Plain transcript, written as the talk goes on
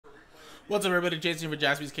What's up, everybody? Jason for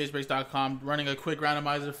JaspysCaseBreaks.com, running a quick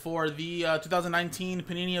randomizer for the 2019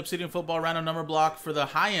 Panini Obsidian Football random number block for the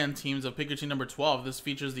high-end teams of pick your team number 12. This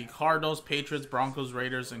features the Cardinals, Patriots, Broncos,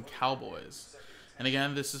 Raiders, and Cowboys. And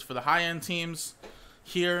again, this is for the high-end teams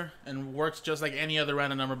here and works just like any other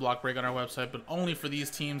random number block break on our website, but only for these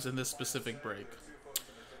teams in this specific break.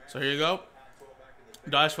 So here you go.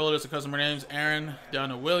 Dice roller is the customer names, Aaron down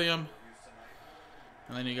to William.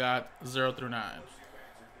 And then you got 0 through 9.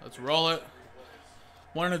 Let's roll it.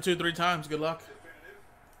 1 and 2, 3 times. Good luck.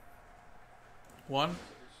 1,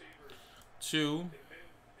 2,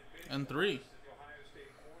 and 3.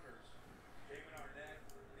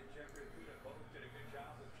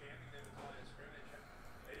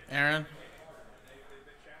 Aaron.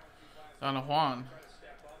 Down to Juan.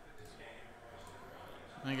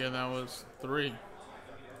 Again, that was 3.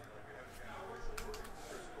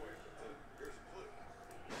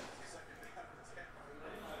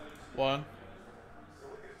 1,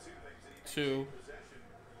 2,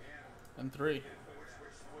 and 3.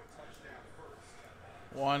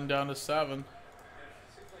 1 down to 7.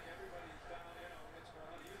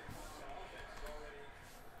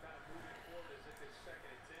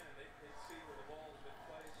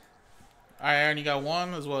 Alright, Aaron, you got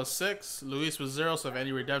 1 as well as 6. Luis with 0, so if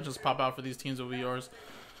any redemptions pop out for these teams, will be yours.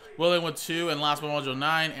 William with 2, and last but mojo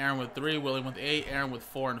 9. Aaron with 3, William with 8, Aaron with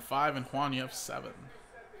 4 and 5, and Juan, you have 7.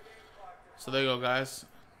 So there you go, guys.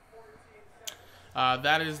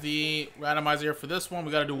 That is the randomizer here for this one.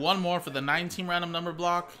 We got to do one more for the 9-team random number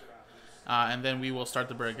block, and then we will start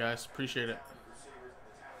the break, guys. Appreciate it.